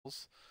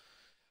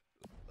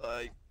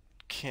I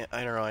can't.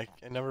 I don't know. I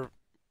never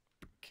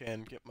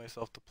can get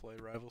myself to play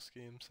rivals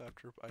games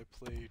after I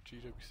play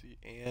GWC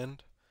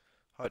and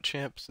Hot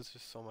Champs. It's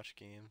just so much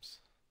games.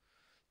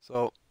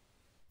 So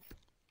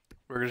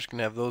we're just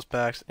gonna have those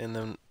packs, and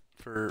then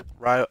for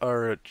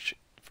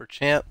for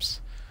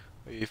champs,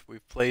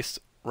 we've placed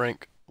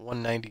rank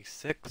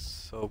 196.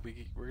 So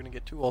we're gonna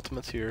get two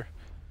ultimates here,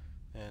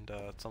 and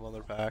some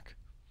other pack,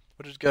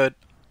 which is good.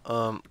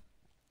 Um,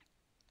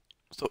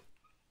 so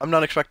I'm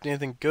not expecting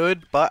anything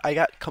good, but I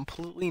got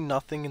completely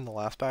nothing in the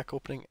last pack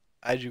opening,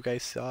 as you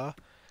guys saw.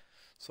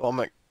 So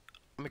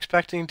I'm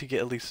expecting to get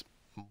at least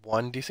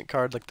one decent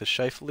card like the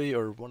Shlarchey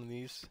or one of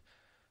these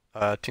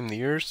Team of the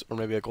Years, or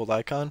maybe a gold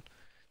icon.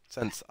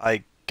 Since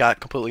I got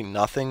completely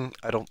nothing,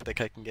 I don't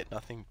think I can get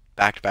nothing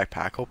back-to-back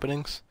pack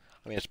openings.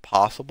 I mean, it's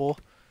possible,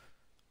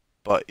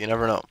 but you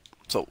never know.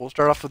 So we'll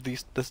start off with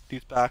these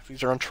packs.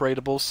 These are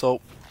untradeable,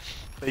 so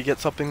if they get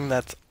something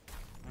that's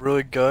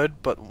really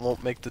good but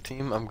won't make the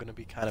team, I'm gonna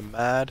be kind of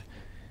mad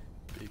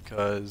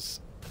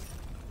because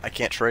I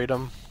can't trade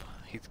him.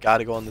 He's got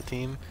to go on the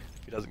team.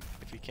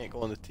 If he can't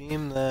go on the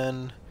team,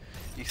 then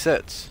he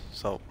sits.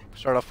 So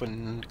start off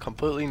with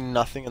completely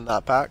nothing in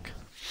that pack.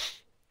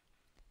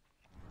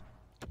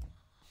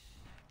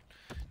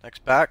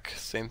 Next pack,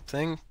 same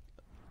thing.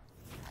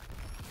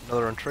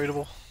 Another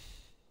untradeable.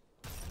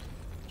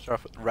 Start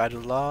off with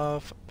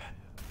Radulov,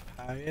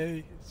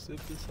 Paye,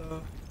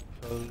 Sibisa,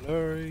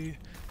 Fleury,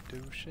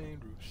 Duchesne,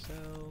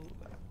 Roussel,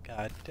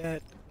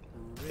 Gadet,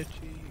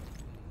 Richie,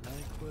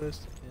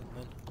 Nyquist, and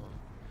Lindholm.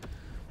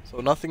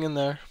 So nothing in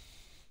there.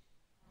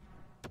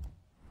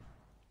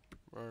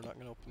 We're not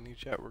going to open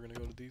these yet. We're going to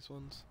go to these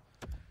ones.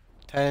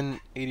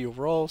 1080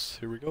 overalls.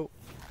 Here we go.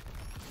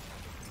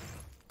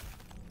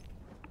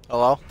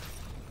 Hello?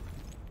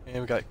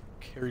 And we got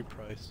Carey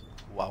Price.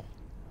 Wow.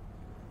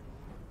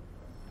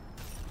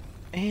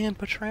 And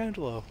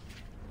Petrangelo.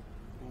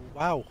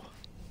 Wow.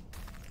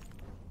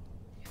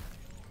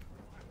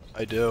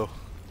 I do.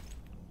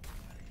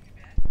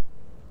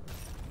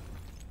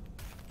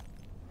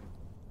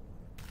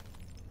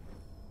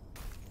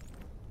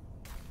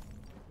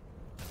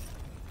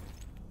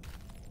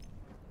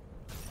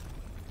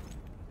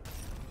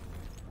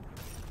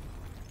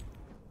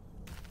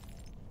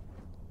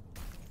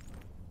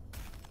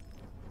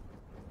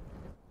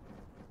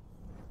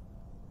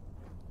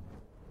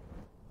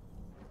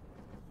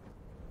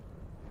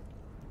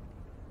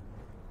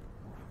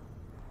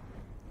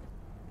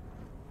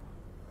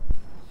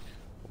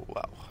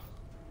 Wow.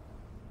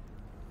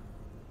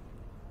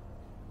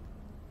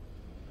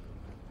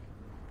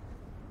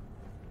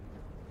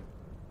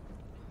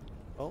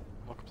 Well,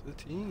 welcome to the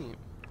team.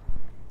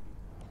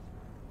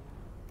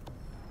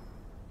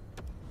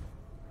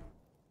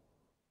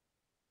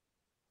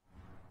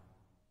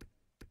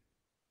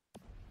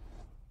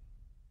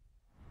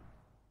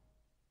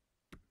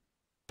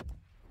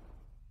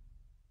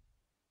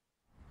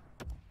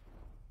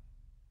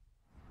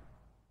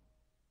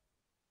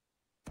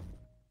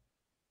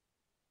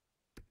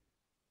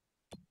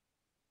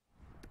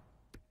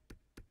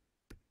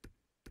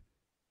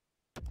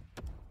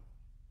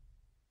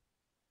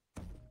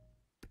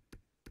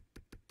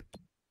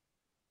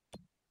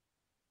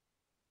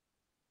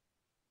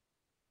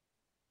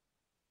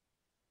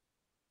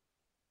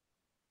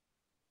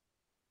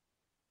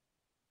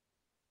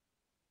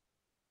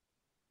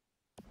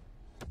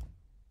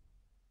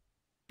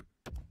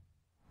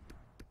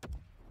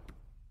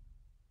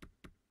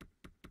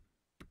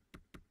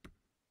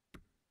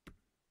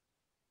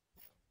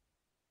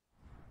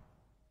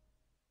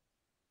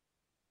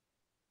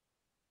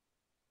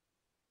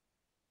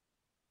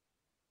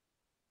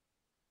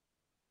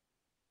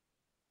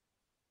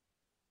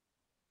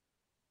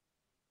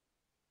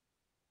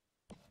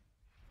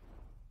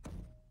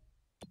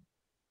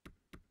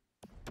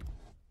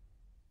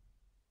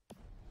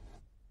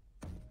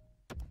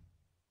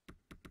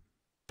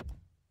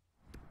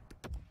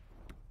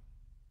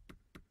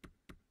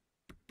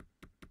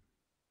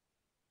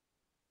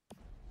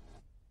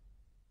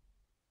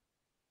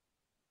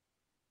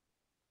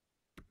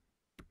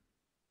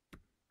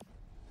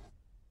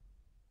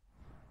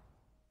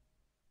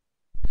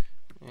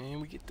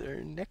 And we get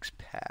their next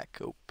pack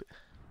open.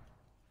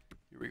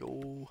 Here we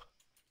go.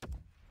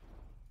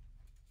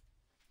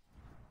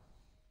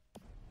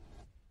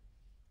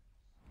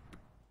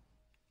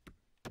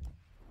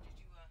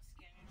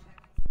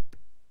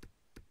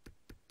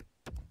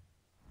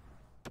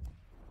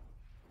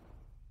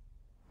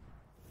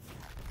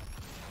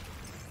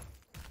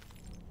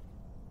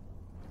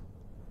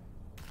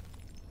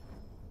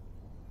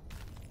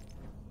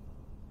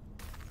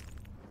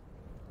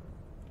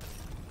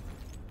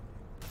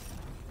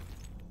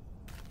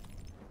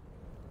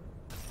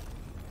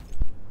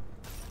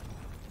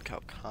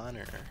 Cal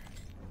Connor,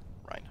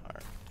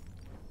 Reinhardt,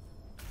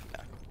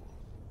 Knackle.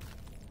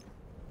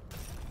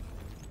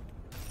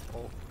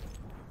 Oh,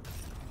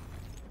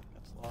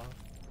 that's Law,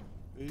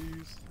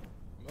 Bees,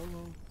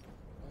 Mellow,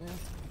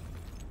 Lance,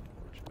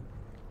 Fortune.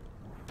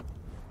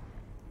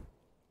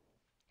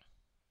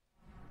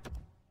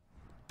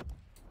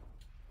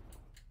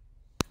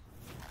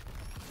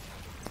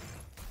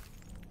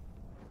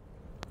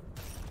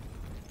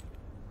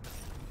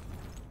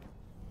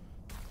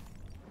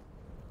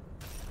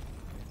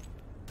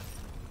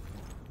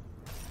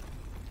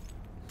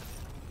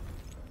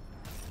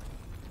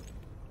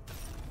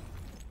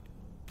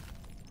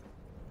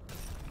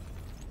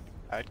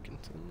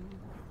 Atkinson.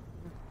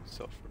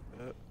 Sell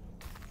for a bit.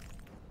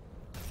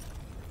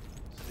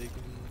 Sagan,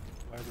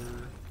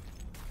 Weber,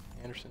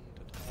 Anderson,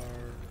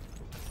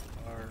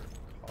 Tatar,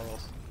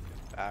 Carlson,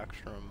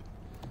 Backstrom.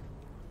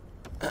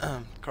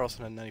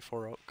 Carlson had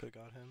 94 out, could've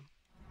got him,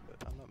 but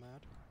I'm not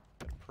mad.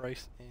 Got a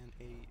Price and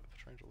a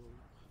Petrangelo.